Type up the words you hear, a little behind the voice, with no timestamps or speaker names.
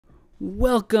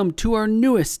Welcome to our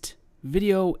newest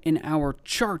video in our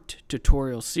chart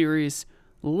tutorial series.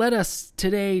 Let us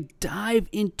today dive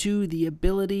into the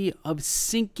ability of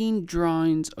syncing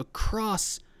drawings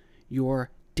across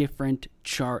your different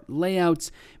chart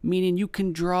layouts, meaning you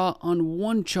can draw on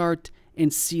one chart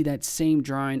and see that same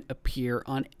drawing appear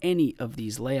on any of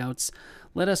these layouts.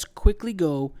 Let us quickly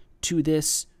go to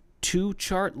this two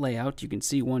chart layout. You can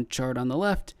see one chart on the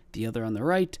left, the other on the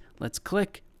right. Let's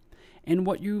click. And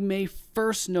what you may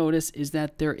first notice is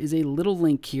that there is a little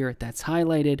link here that's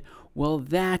highlighted. Well,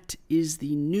 that is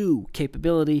the new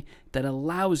capability that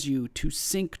allows you to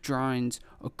sync drawings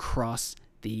across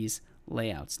these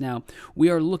layouts. Now, we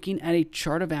are looking at a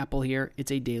chart of Apple here.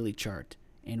 It's a daily chart,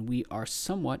 and we are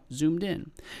somewhat zoomed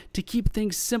in. To keep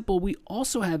things simple, we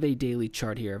also have a daily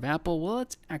chart here of Apple. Well,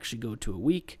 let's actually go to a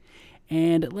week,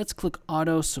 and let's click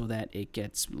Auto so that it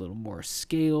gets a little more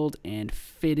scaled and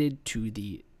fitted to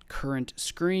the current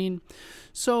screen.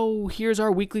 So here's our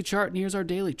weekly chart and here's our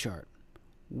daily chart.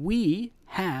 We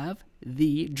have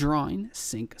the drawing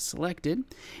sync selected,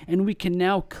 and we can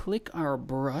now click our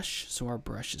brush. So our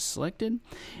brush is selected,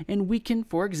 and we can,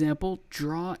 for example,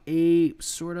 draw a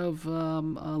sort of a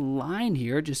line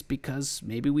here just because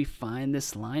maybe we find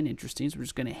this line interesting. So we're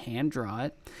just going to hand draw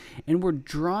it, and we're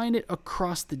drawing it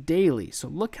across the daily. So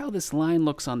look how this line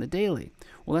looks on the daily.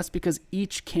 Well, that's because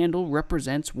each candle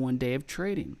represents one day of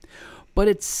trading. But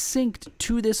it's synced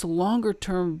to this longer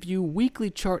term view weekly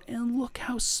chart, and look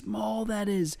how small that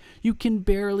is. You can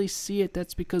barely see it.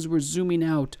 That's because we're zooming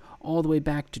out all the way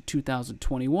back to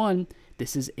 2021.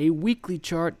 This is a weekly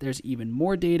chart. There's even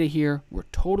more data here. We're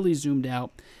totally zoomed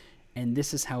out, and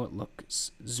this is how it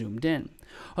looks zoomed in.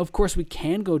 Of course, we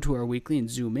can go to our weekly and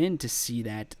zoom in to see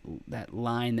that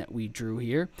line that we drew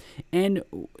here. And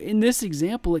in this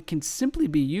example, it can simply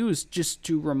be used just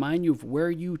to remind you of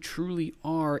where you truly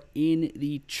are in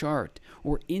the chart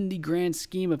or in the grand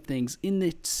scheme of things, in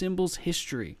the symbol's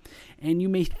history. And you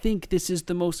may think this is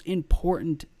the most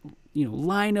important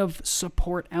line of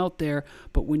support out there,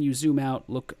 but when you zoom out,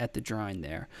 look at the drawing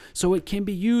there. So it can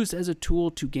be used as a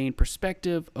tool to gain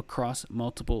perspective across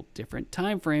multiple different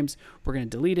time frames. We're going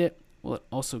to delete it. Well, it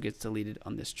also gets deleted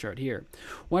on this chart here.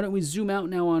 Why don't we zoom out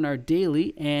now on our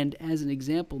daily, and as an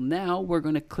example now, we're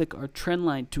going to click our trend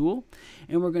line tool,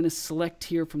 and we're going to select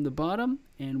here from the bottom,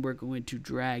 and we're going to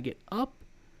drag it up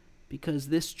because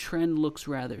this trend looks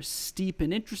rather steep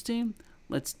and interesting.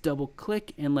 Let's double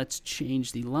click and let's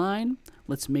change the line.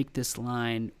 Let's make this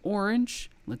line orange.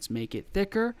 Let's make it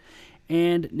thicker.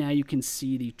 And now you can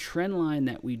see the trend line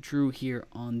that we drew here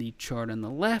on the chart on the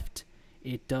left.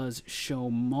 It does show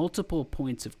multiple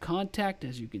points of contact,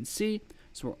 as you can see.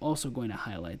 So we're also going to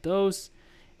highlight those.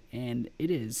 And it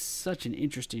is such an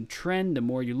interesting trend the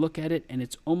more you look at it, and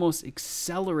it's almost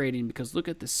accelerating because look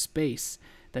at the space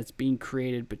that's being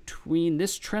created between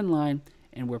this trend line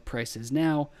and where price is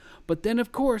now. But then,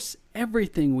 of course,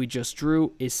 everything we just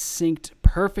drew is synced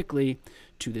perfectly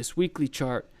to this weekly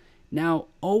chart. Now,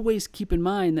 always keep in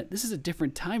mind that this is a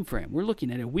different time frame. We're looking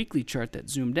at a weekly chart that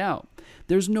zoomed out.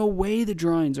 There's no way the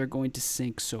drawings are going to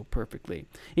sync so perfectly.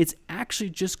 It's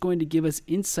actually just going to give us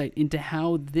insight into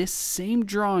how this same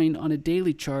drawing on a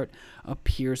daily chart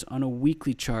appears on a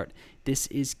weekly chart. This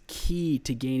is key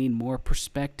to gaining more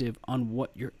perspective on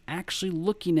what you're actually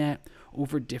looking at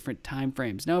over different time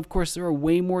frames. Now, of course, there are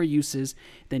way more uses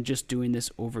than just doing this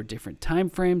over different time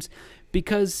frames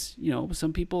because,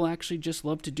 some people actually just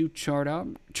love to do chart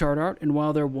art, and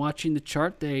while they're watching the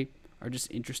chart, they are just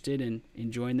interested in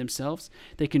enjoying themselves.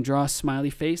 They can draw a smiley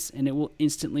face, and it will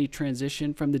instantly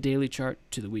transition from the daily chart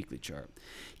to the weekly chart.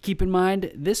 Keep in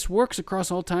mind, this works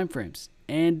across all time frames,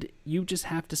 and you just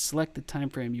have to select the time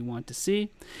frame you want to see.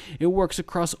 It works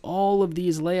across all of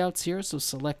these layouts here, so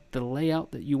select the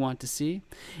layout that you want to see.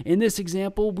 In this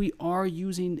example, we are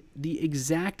using the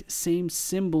exact same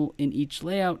symbol in each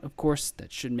layout. Of course,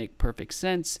 that should make perfect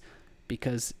sense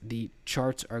because the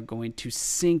charts are going to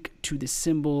sync to the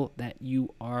symbol that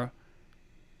you are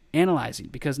analyzing,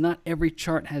 because not every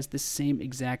chart has the same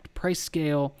exact price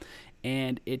scale,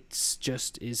 and it's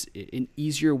just is an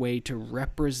easier way to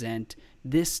represent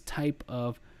this type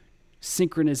of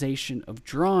synchronization of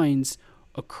drawings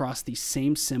across the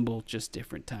same symbol, just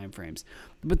different time frames.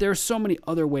 But there are so many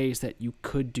other ways that you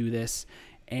could do this.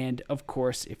 And of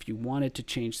course, if you wanted to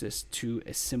change this to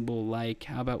a symbol like,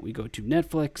 how about we go to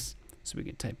Netflix? So we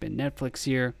can type in Netflix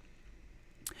here.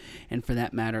 And for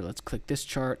that matter, let's click this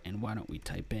chart, and why don't we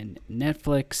type in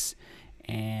Netflix?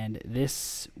 And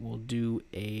this will do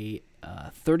a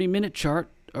 30-minute chart,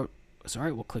 or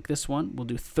sorry, we'll click this one. We'll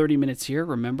do 30 minutes here.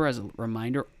 Remember, as a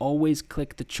reminder, always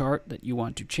click the chart that you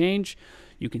want to change.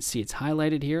 You can see it's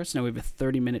highlighted here. So now we have a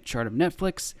 30-minute chart of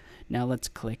Netflix. Now let's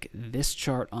click this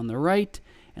chart on the right,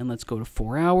 and let's go to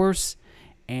 4 hours.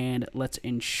 And let's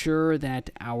ensure that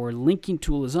our linking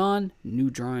tool is on. New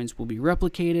drawings will be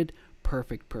replicated.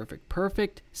 Perfect, perfect,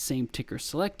 perfect. Same ticker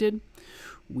selected.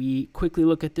 We quickly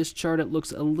look at this chart. It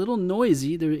looks a little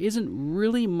noisy. There isn't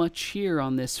really much here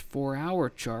on this 4-hour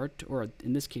chart, or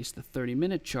in this case, the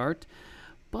 30-minute chart.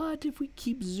 But if we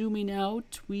keep zooming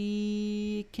out,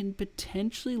 we can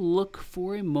potentially look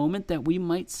for a moment that we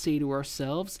might say to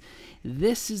ourselves,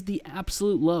 this is the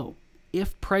absolute low.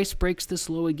 If price breaks this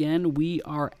low again, we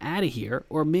are out of here.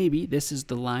 Or maybe this is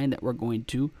the line that we're going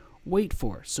to wait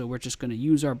for. So we're just going to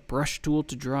use our brush tool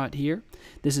to draw it here.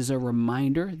 This is a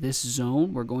reminder. This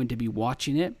zone, we're going to be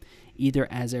watching it either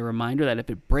as a reminder that if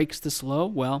it breaks this low,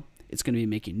 well, it's going to be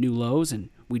making new lows, and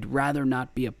we'd rather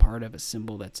not be a part of a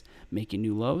symbol that's making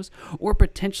new lows. Or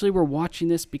potentially we're watching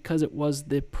this because it was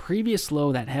the previous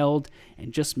low that held,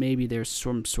 and just maybe there's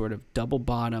some sort of double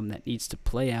bottom that needs to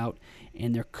play out,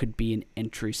 and there could be an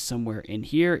entry somewhere in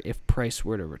here if price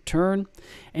were to return.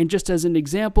 And just as an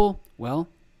example, well,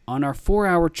 on our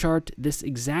 4-hour chart, this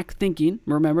exact thinking,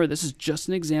 remember, this is just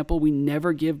an example. We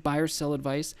never give buy or sell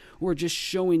advice. We're just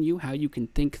showing you how you can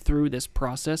think through this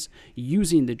process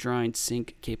using the drawing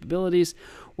sync capabilities.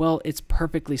 Well, it's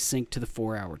perfectly synced to the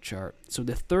 4-hour chart. So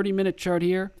the 30-minute chart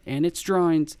here and its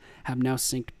drawings have now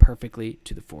synced perfectly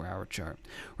to the 4-hour chart.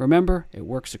 Remember, it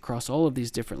works across all of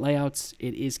these different layouts.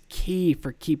 It is key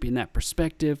for keeping that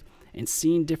perspective and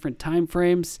seeing different time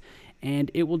frames.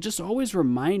 And it will just always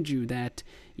remind you that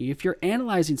if you're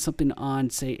analyzing something on,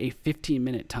 say, a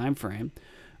 15-minute time frame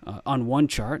on one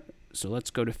chart, so let's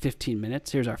go to 15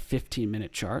 minutes. Here's our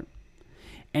 15-minute chart.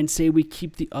 And say we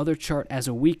keep the other chart as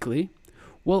a weekly,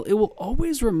 well, it will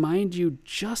always remind you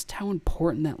just how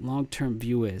important that long-term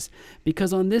view is.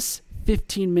 Because on this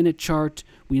 15-minute chart,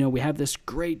 we know we have this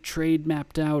great trade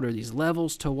mapped out or these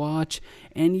levels to watch.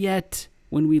 And yet,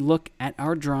 when we look at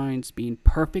our drawings being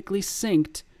perfectly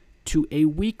synced to a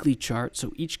weekly chart,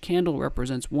 so each candle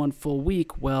represents one full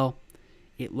week, well,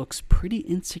 it looks pretty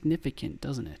insignificant,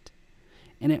 doesn't it?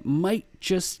 And it might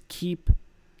just keep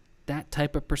that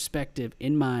type of perspective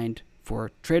in mind for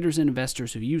traders and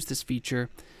investors who use this feature,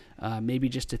 maybe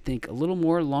just to think a little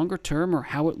more longer term or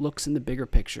how it looks in the bigger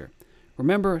picture.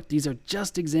 Remember, these are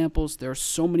just examples. There are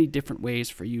so many different ways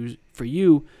for you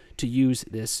to use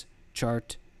this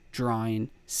chart drawing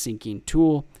syncing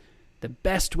tool. The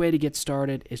best way to get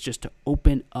started is just to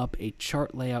open up a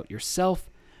chart layout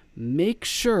yourself. Make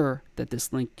sure that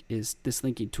this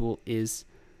linking tool is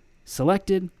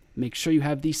selected. Make sure you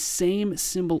have the same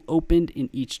symbol opened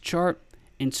in each chart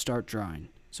and start drawing.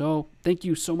 So thank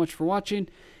you so much for watching.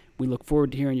 We look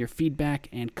forward to hearing your feedback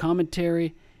and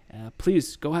commentary.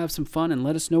 Please go have some fun and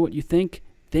let us know what you think.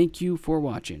 Thank you for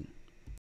watching.